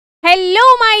Hello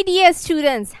my dear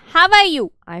students, how are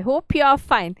you? I hope you are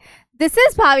fine. This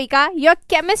is Bhavika, your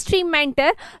chemistry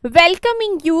mentor,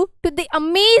 welcoming you to the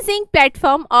amazing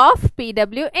platform of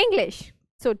PW English.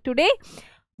 So today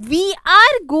we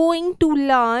are going to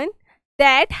learn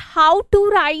that how to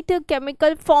write a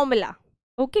chemical formula.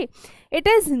 Okay, it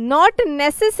is not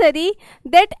necessary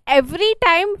that every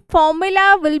time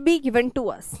formula will be given to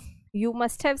us. You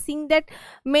must have seen that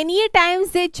many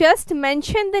times they just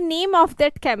mention the name of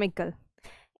that chemical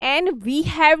and we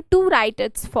have to write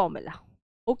its formula.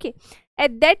 Okay,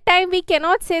 at that time we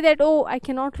cannot say that, oh, I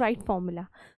cannot write formula.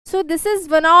 So this is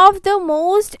one of the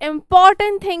most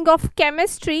important thing of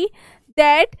chemistry,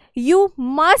 that you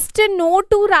must know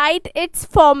to write its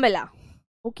formula.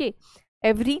 Okay,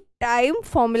 every time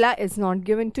formula is not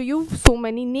given to you, so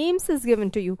many names is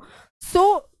given to you.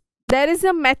 So there is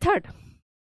a method.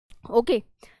 Okay,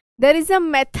 there is a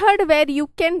method where you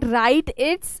can write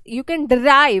its, you can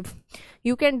derive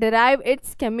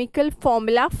its chemical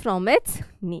formula from its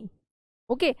name.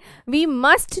 Okay, we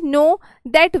must know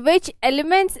that which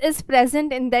elements is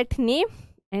present in that name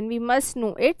and we must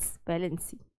know its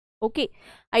valency. Okay,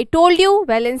 I told you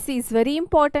valency is very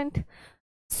important.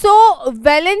 So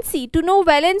valency, to know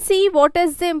valency, what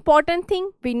is the important thing?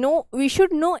 We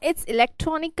should know its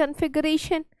electronic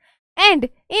configuration. And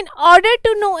in order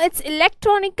to know its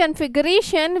electronic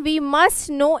configuration, we must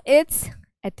know its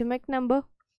atomic number.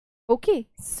 Okay,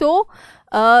 so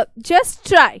just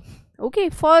try. Okay,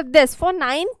 for this, for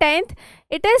 9th, 10th,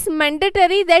 it is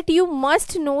mandatory that you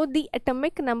must know the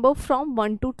atomic number from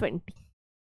 1 to 20.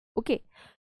 Okay,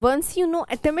 once you know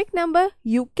atomic number,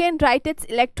 you can write its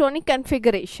electronic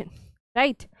configuration,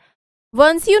 right?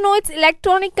 Once you know its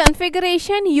electronic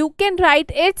configuration, you can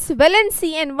write its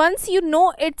valency, and once you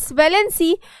know its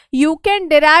valency, you can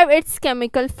derive its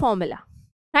chemical formula,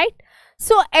 right?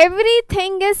 So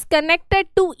everything is connected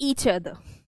to each other.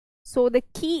 So the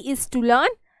key is to learn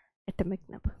atomic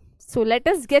number. So let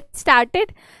us get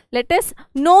started. Let us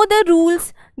know the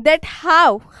rules, that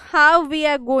how we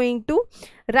are going to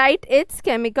write its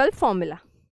chemical formula.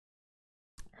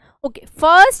 Okay,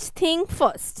 first thing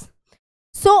first.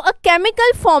 So a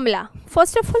chemical formula,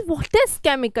 first of all, what is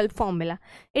chemical formula?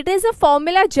 It is a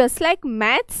formula just like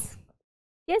maths.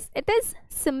 Yes, it is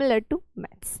similar to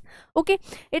maths. Okay,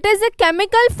 it is a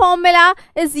chemical formula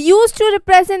is used to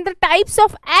represent the types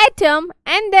of atom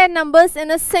and their numbers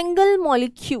in a single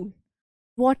molecule.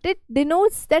 What it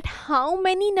denotes, that how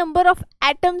many number of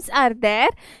atoms are there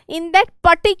in that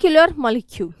particular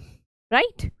molecule,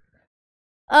 right?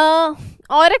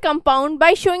 Or a compound,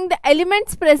 by showing the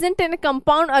elements present in a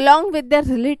compound along with their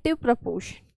relative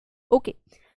proportion. Okay,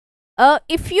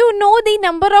 if you know the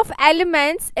number of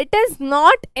elements, it is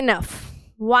not enough.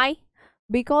 Why?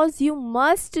 Because you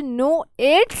must know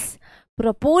its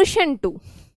proportion too,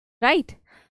 right?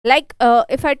 Like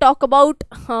if I talk about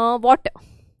water,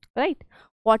 right?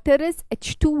 Water is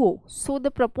H2O, so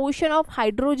the proportion of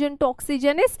hydrogen to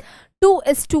oxygen is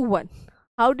 2:1.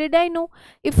 How did I know?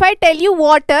 If I tell you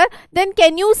water, then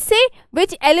can you say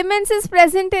which elements is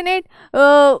present in it?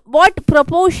 What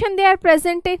proportion they are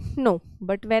present in? No.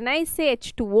 But when I say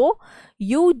H2O,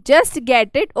 you just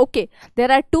get it. Okay,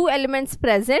 there are two elements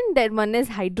present. That one is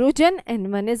hydrogen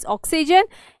and one is oxygen,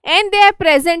 and they are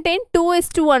present in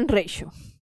 2:1 ratio.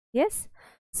 Yes.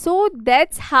 So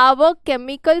that's how a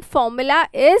chemical formula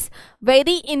is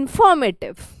very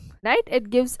informative, right? It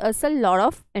gives us a lot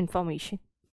of information.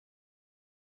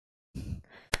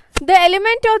 The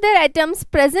element of their atoms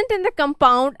present in the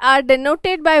compound are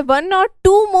denoted by one or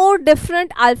two more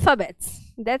different alphabets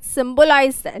that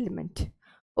symbolize the element.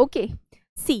 Okay,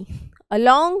 see,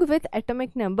 along with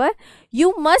atomic number,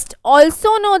 you must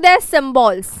also know their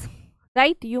symbols,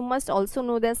 right? You must also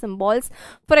know their symbols.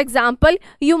 For example,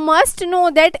 you must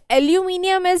know that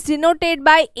aluminium is denoted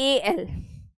by Al,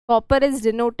 copper is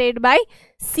denoted by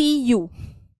Cu.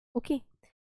 Okay,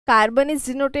 carbon is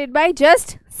denoted by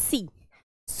just C.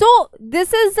 So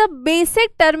this is the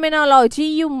basic terminology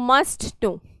you must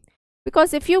know,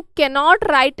 because if you cannot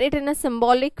write it in a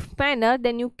symbolic manner,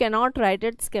 then you cannot write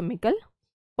its chemical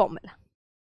formula.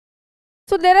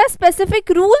 So there are specific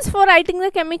rules for writing the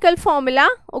chemical formula.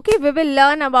 Okay, we will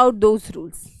learn about those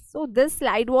rules. So this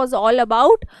slide was all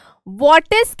about what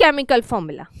is chemical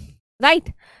formula,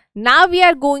 right? Now we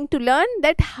are going to learn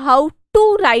that how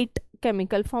to write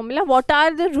chemical formula. What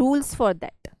are the rules for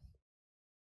that?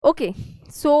 Okay,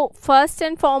 so first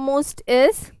and foremost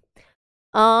is,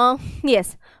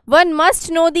 yes, one must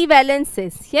know the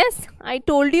valencies. Yes, I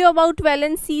told you about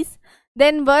valencies.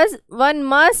 Then one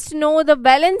must know the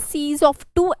valencies of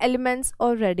two elements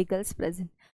or radicals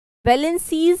present.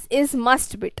 Valencies is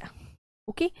must beta.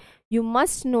 Okay, you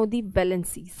must know the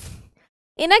valencies.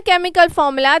 In a chemical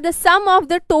formula, the sum of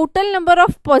the total number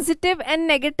of positive and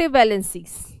negative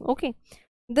valencies. Okay,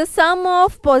 the sum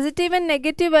of positive and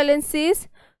negative valencies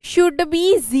should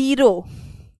be 0.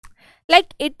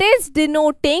 Like it is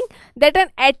denoting that an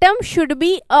atom should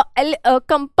be a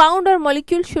compound or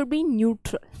molecule should be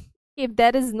neutral if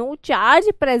there is no charge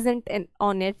present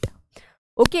on it.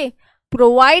 Okay,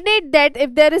 provided that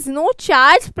if there is no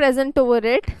charge present over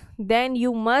it, then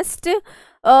you must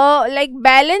like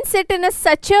balance it in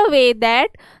such a way that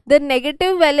the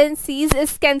negative valencies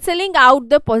is cancelling out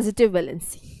the positive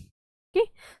valency. Okay,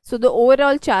 so the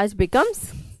overall charge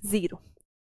becomes 0.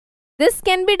 This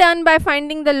can be done by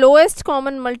finding the lowest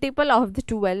common multiple of the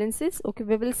two valencies. Okay,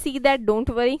 we will see that, don't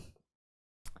worry.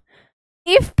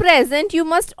 If present, you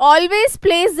must always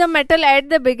place the metal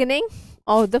at the beginning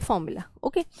of the formula.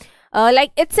 Okay,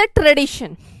 like it's a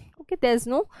tradition. Okay, there's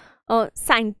no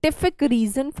scientific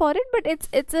reason for it, but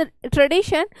it's a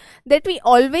tradition that we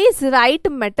always write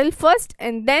metal first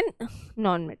and then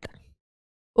non-metal.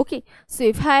 Okay, so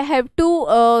if I have to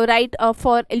write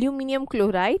for aluminium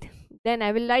chloride, then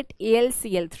I will write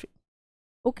AlCl3.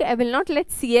 Okay, I will not let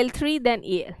Cl3 then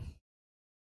Al.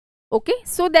 Okay,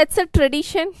 so that's a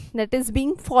tradition that is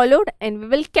being followed and we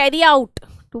will carry out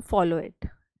to follow it,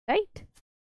 right?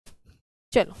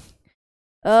 Chalo.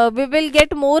 We will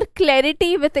get more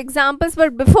clarity with examples,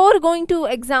 but before going to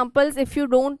examples, if you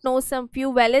don't know some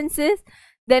few valences,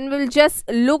 then we'll just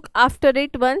look after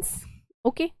it once.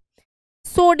 Okay,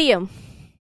 sodium.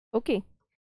 Okay,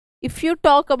 if you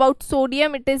talk about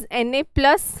sodium, it is Na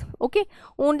plus. Okay,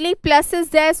 only plus is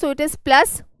there, so it is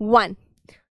plus 1,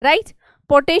 right?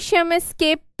 Potassium is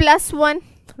K plus 1,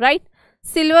 right?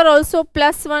 Silver also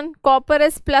plus 1, copper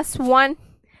is plus 1.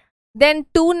 Then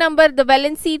 2 number, the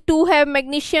valency 2 have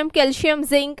magnesium, calcium,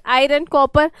 zinc, iron,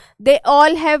 copper. They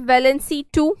all have valency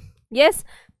 2. Yes,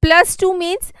 plus 2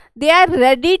 means they are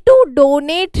ready to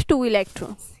donate 2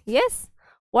 electrons. Yes,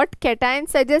 what cation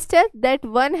suggests us? That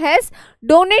one has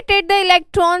donated the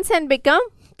electrons and become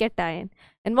cation.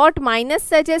 And what minus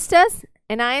suggests us?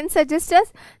 Anion suggests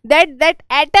us that that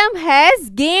atom has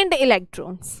gained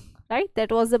electrons, right? That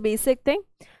was the basic thing.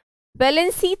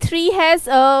 Valency 3 has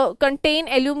contain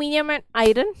aluminium and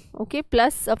iron. Okay,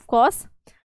 plus of course.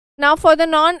 Now for the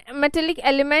non-metallic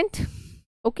element,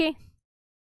 okay,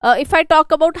 if I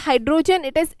talk about hydrogen,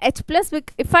 it is H plus.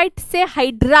 If I say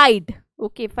hydride,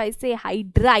 okay, if I say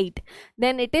hydride,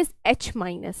 then it is H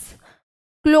minus.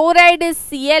 Chloride is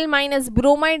Cl minus,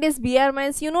 bromide is Br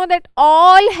minus. You know that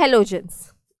all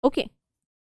halogens, okay,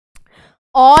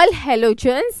 all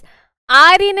halogens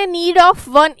are in a need of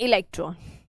 1 electron.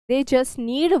 They just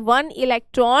need 1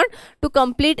 electron to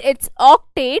complete its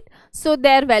octet. So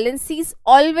their valency is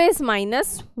always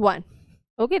minus 1.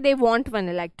 Okay, they want 1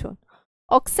 electron.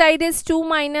 Oxide is 2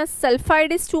 minus,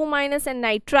 sulfide is 2 minus, and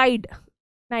nitride,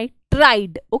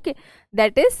 okay,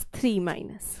 that is 3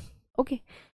 minus. Okay,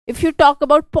 if you talk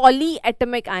about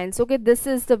polyatomic ions, okay, this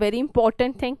is the very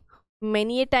important thing.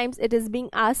 Many a times it is being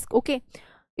asked. Okay,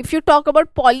 if you talk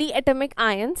about polyatomic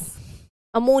ions,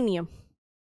 ammonium,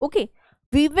 okay,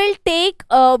 we will treat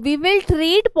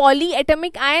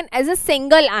polyatomic ion as a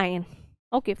single ion.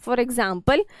 Okay, for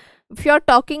example, if you are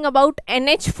talking about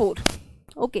NH4,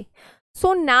 okay,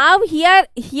 so now here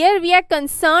we are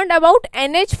concerned about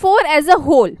NH4 as a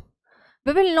whole.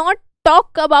 We will not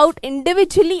talk about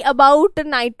individually about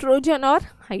nitrogen or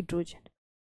hydrogen.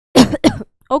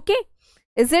 Okay,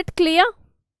 is it clear?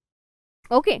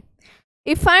 Okay,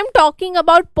 if I am talking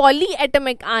about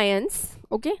polyatomic ions,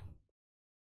 okay,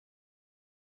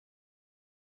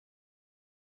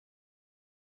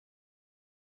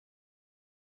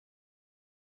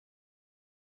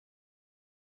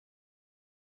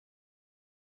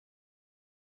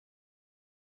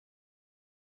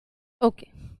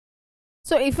 okay,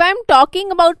 so if I am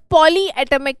talking about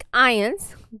polyatomic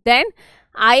ions, then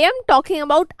I am talking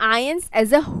about ions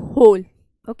as a whole.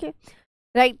 Okay,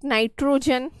 right,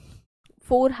 nitrogen,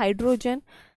 4 hydrogen,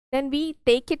 then we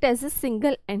take it as a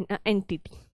single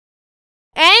entity,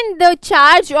 and the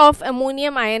charge of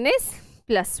ammonium ion is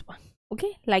plus 1.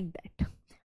 Okay, like that.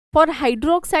 For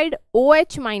hydroxide,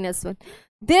 OH minus 1.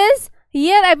 This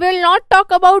here I will not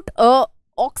talk about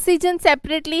oxygen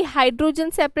separately,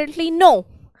 hydrogen separately. No,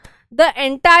 the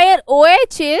entire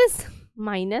OH is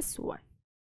minus 1.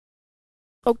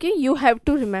 Okay, you have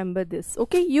to remember this.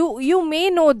 Okay, you may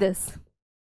know this.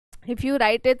 If you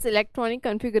write its electronic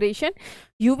configuration,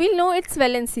 you will know its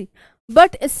valency.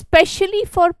 But especially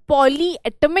for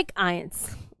polyatomic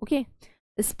ions, okay,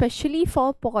 especially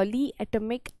for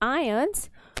polyatomic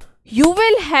ions, you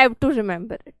will have to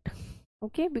remember it.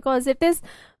 okay, because it is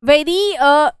very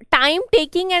time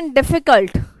taking and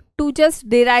difficult to just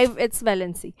derive its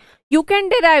valency. You can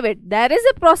derive it, there is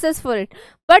a process for it,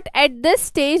 but at this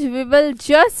stage we will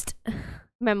just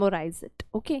memorize it.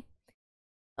 Okay,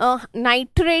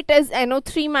 nitrate is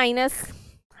NO3 minus,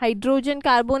 hydrogen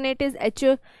carbonate is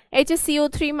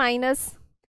HCO3 minus,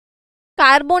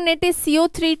 carbonate is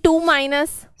CO3 2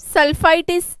 minus, sulfite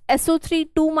is SO3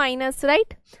 2 minus,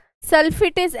 right?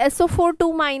 Sulfate is SO4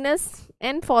 2 minus,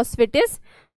 and phosphate is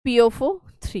PO4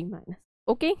 3 minus.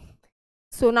 Okay,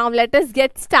 so now let us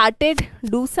get started,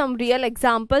 do some real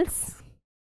examples.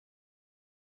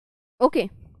 Okay,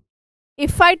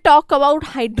 if I talk about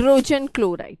hydrogen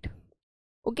chloride,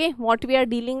 okay, what we are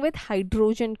dealing with,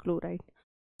 hydrogen chloride.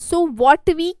 So what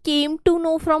we came to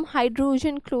know from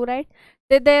hydrogen chloride,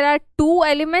 that there are two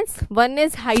elements, one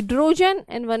is hydrogen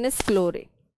and one is chlorine.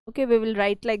 Okay, we will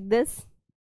write like this.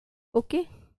 Okay,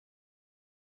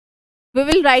 we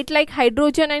will write like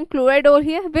hydrogen and chloride over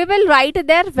here. We will write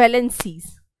their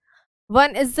valencies.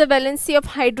 One is the valency of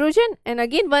hydrogen and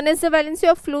again one is the valency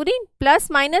of fluorine. Plus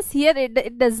minus here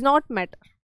it does not matter.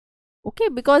 Okay,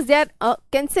 because they are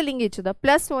cancelling each other.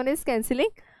 Plus one is cancelling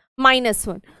minus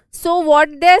one. So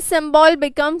what their symbol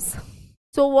becomes?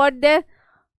 So what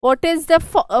is the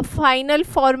final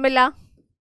formula?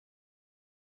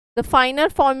 The final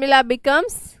formula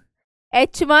becomes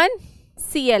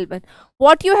H1Cl1.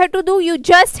 What you have to do, you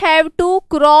just have to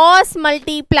cross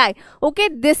multiply. Okay,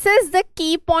 this is the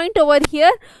key point over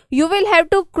here. You will have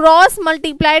to cross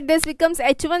multiply. This becomes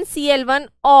H1Cl1,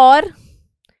 or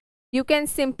you can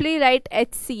simply write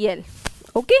HCl.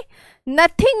 Okay,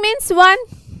 nothing means 1.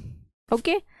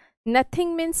 Okay,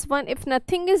 nothing means 1. If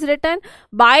nothing is written,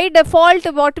 by default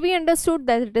what we understood,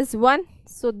 that it is 1.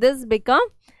 So this become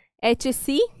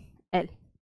HCl.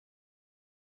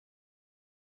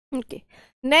 Okay,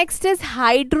 next is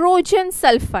hydrogen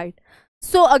sulfide.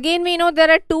 So again we know there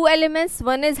are two elements,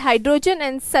 one is hydrogen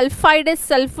and sulfide is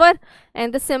sulfur,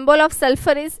 and the symbol of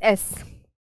sulfur is S.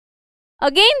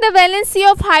 Again the valency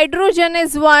of hydrogen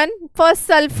is 1, for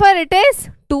sulfur it is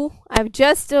 2.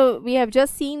 We have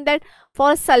just seen that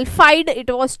for sulfide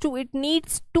it was 2. It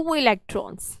needs 2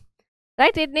 electrons,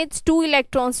 right? It needs 2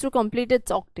 electrons to complete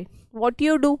its octet. What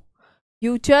do?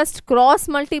 You just cross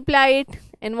multiply it,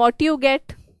 and what you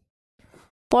get?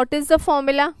 What is the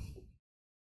formula?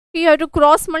 You have to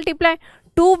cross multiply.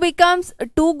 2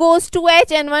 goes to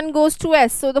H and 1 goes to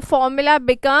S. So the formula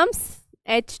becomes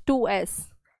H2S.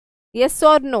 Yes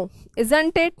or no?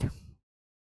 Isn't it?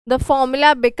 The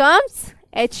formula becomes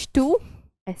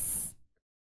H2S.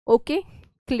 Okay,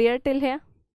 clear till here?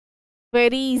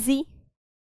 Very easy.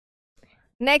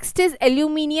 Next is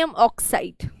aluminium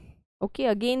oxide. Okay,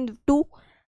 again 2.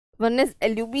 One is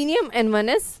aluminium and one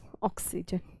is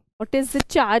oxygen. What is the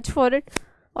charge for it?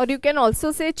 Or you can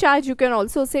also say charge, you can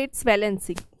also say its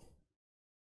valency.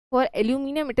 For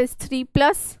aluminium it is 3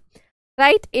 plus,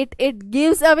 right? It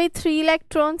gives away 3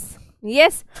 electrons.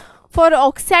 Yes. For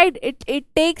oxide it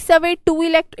takes away 2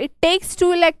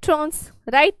 electrons,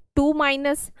 right? 2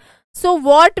 minus. So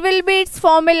what will be its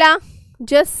formula?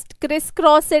 Just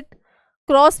crisscross it,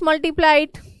 cross multiply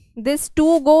it. This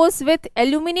 2 goes with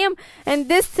aluminium and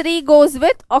this 3 goes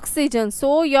with oxygen.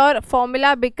 So your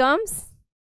formula becomes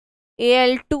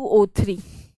Al2O3.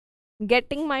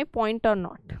 Getting my point or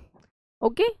not?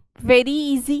 Okay, very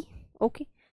easy. Okay,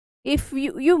 if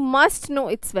you must know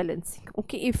its valency.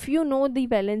 Okay, if you know the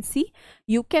valency,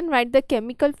 you can write the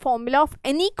chemical formula of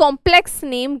any complex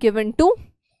name given to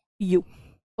you.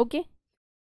 Okay,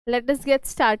 let us get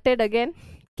started again.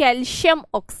 Calcium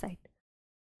oxide.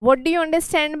 What do you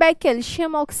understand by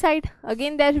calcium oxide?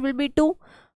 Again there will be 2.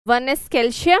 One is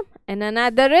calcium and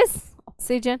another is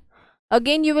oxygen.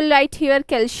 Again you will write here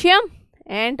calcium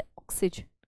and oxygen.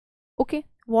 Okay,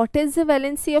 what is the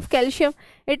valency of calcium?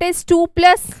 It is 2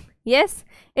 plus. Yes,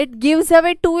 it gives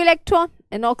away 2 electron,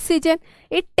 and oxygen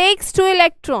it takes 2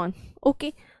 electron.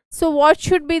 Okay, so what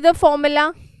should be the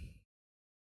formula?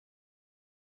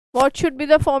 What should be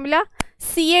the formula?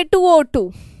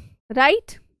 Ca2O2,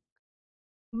 right?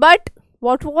 But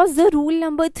what was the rule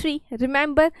number 3?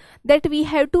 Remember that we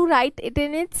have to write it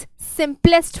in its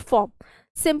simplest form.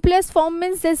 Simplest form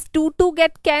means this 2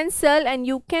 get cancelled and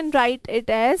you can write it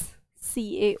as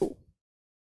CaO.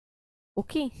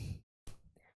 Okay,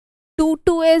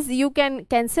 2 is, you can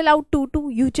cancel out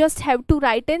 2, you just have to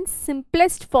write in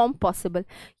simplest form possible.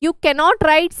 You cannot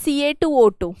write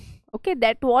Ca2O2. Okay,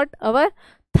 that what our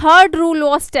third rule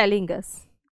was telling us.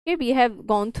 Okay, we have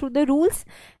gone through the rules,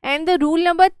 and the rule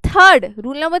number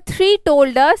 3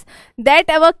 told us that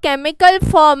our chemical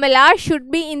formula should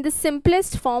be in the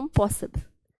simplest form possible.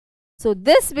 So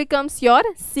this becomes your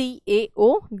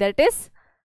CaO, that is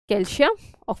calcium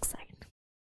oxide.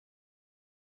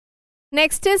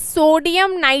 Next is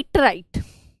sodium nitrite.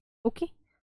 Okay,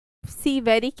 see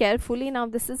very carefully. Now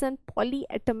this is a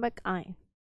polyatomic ion.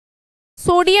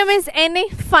 Sodium is Na,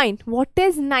 fine. What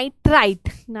is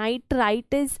nitrite?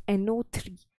 Nitrite is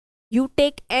NO3. You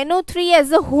take NO3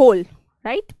 as a whole,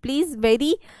 right? Please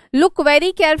look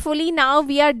very carefully. Now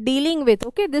we are dealing with,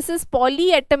 okay, this is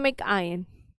polyatomic ion.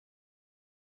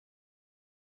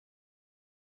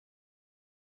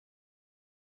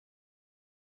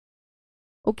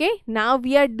 Okay, now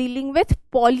we are dealing with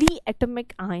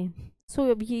polyatomic ion.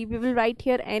 So we will write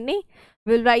here Na,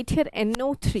 we will write here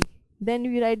NO3. Then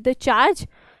we write the charge.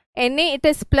 Na, it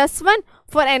is +1.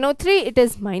 For NO3, it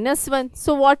is -1.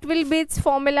 So what will be its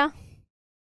formula?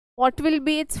 What will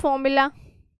be its formula?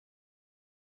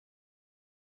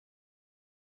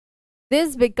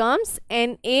 This becomes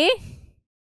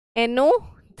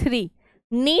NaNO3.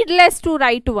 Needless to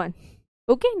write 1.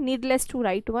 Okay, needless to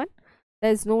write 1.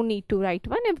 There is no need to write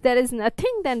 1. If there is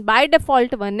nothing, then by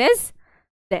default 1 is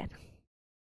there.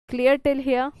 Clear till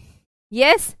here?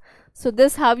 Yes. So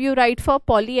this how you write for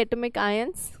polyatomic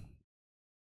ions.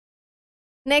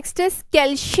 Next is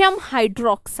calcium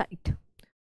hydroxide.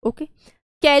 Okay,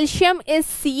 calcium is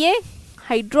Ca,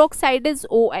 hydroxide is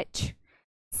OH.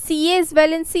 Ca is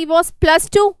valency was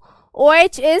 +2,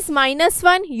 OH is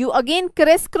 -1. You again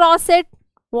crisscross it.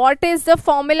 What is the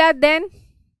formula then?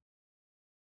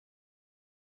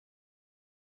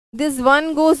 This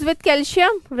 1 goes with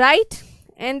calcium, right?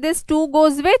 And this 2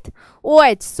 goes with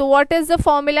OH. So what is the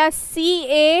formula?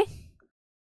 CaOH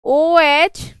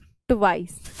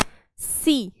twice.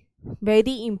 C,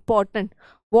 very important.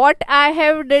 What I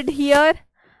have did here,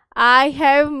 I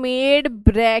have made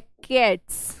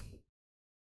brackets.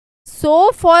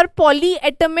 So for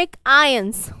polyatomic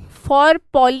ions,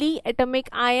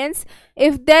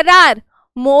 if there are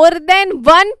more than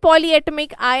one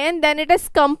polyatomic ion, then it is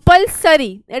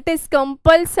compulsory. It is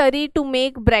compulsory to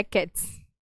make brackets.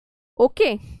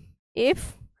 Okay,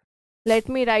 if, let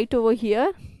me write over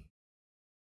here,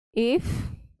 if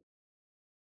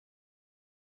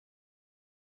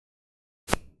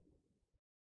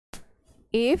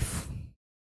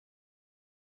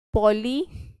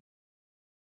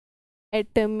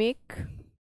polyatomic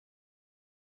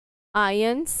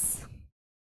ions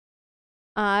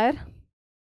are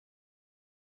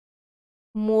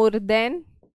more than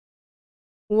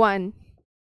 1,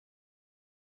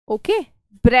 okay,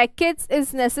 brackets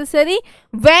is necessary.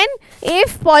 When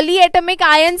if polyatomic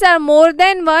ions are more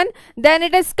than 1, then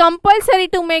it is compulsory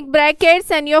to make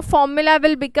brackets and your formula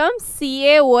will become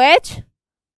CaOH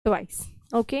twice.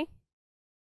 Okay,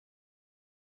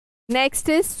 next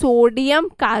is sodium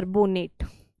carbonate.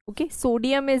 Okay,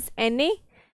 sodium is Na,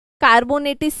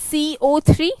 carbonate is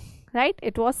CO3, right?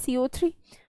 It was CO3.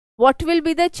 What will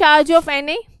be the charge of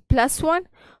Na? +1.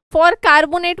 For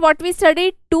carbonate, what we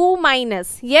studied? 2-.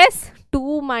 Yes,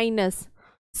 2-.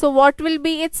 So what will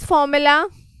be its formula?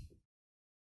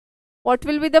 What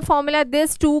will be the formula?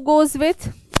 This 2 goes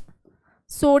with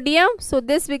sodium, so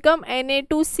this become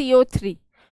Na2CO3.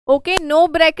 Okay, no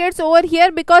brackets over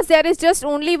here because there is just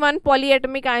only one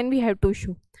polyatomic ion we have to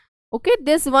show. Okay,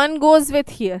 this 1 goes with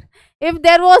here. If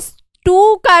there was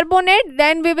 2 carbonate,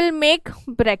 then we will make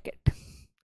bracket.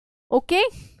 Okay,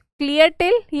 clear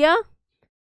till here?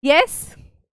 Yes?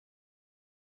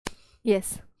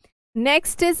 Yes.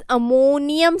 Next is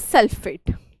ammonium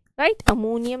sulfate, right?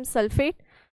 Ammonium sulfate.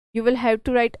 You will have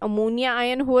to write ammonia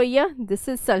ion over here. This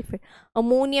is sulfate.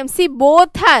 Ammonium. See,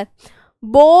 both are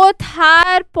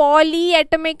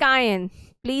polyatomic ion.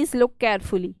 Please look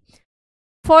carefully.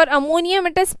 For ammonium,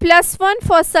 it is +1.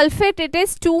 For sulfate, it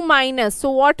is 2-.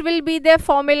 So what will be their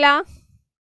formula?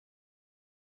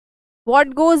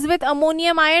 What goes with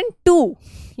ammonium ion? 2.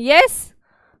 Yes.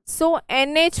 So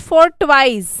NH4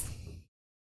 twice.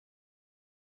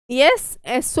 Yes,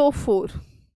 SO4.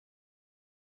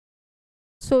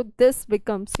 So this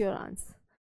becomes your answer.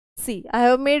 See, I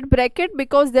have made bracket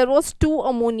because there was 2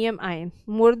 ammonium ion,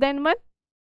 more than 1.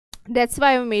 That's why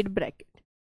I have made bracket.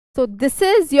 So this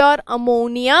is your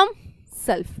ammonium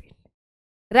sulfate,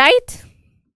 right?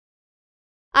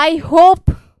 I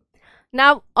hope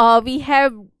now we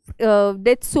have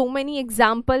did so many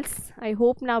examples. I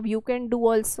hope now you can do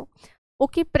also.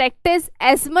 Okay, practice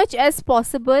as much as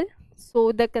possible,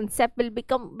 so the concept will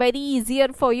become very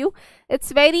easier for you.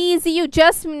 It's very easy. You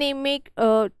just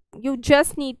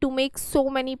need to make so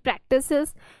many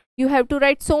practices. You have to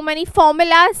write so many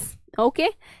formulas, okay,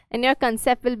 and your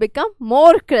concept will become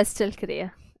more crystal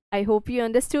clear. I hope you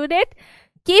understood it.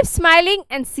 Keep smiling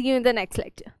and see you in the next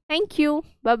lecture. Thank you.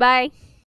 Bye bye.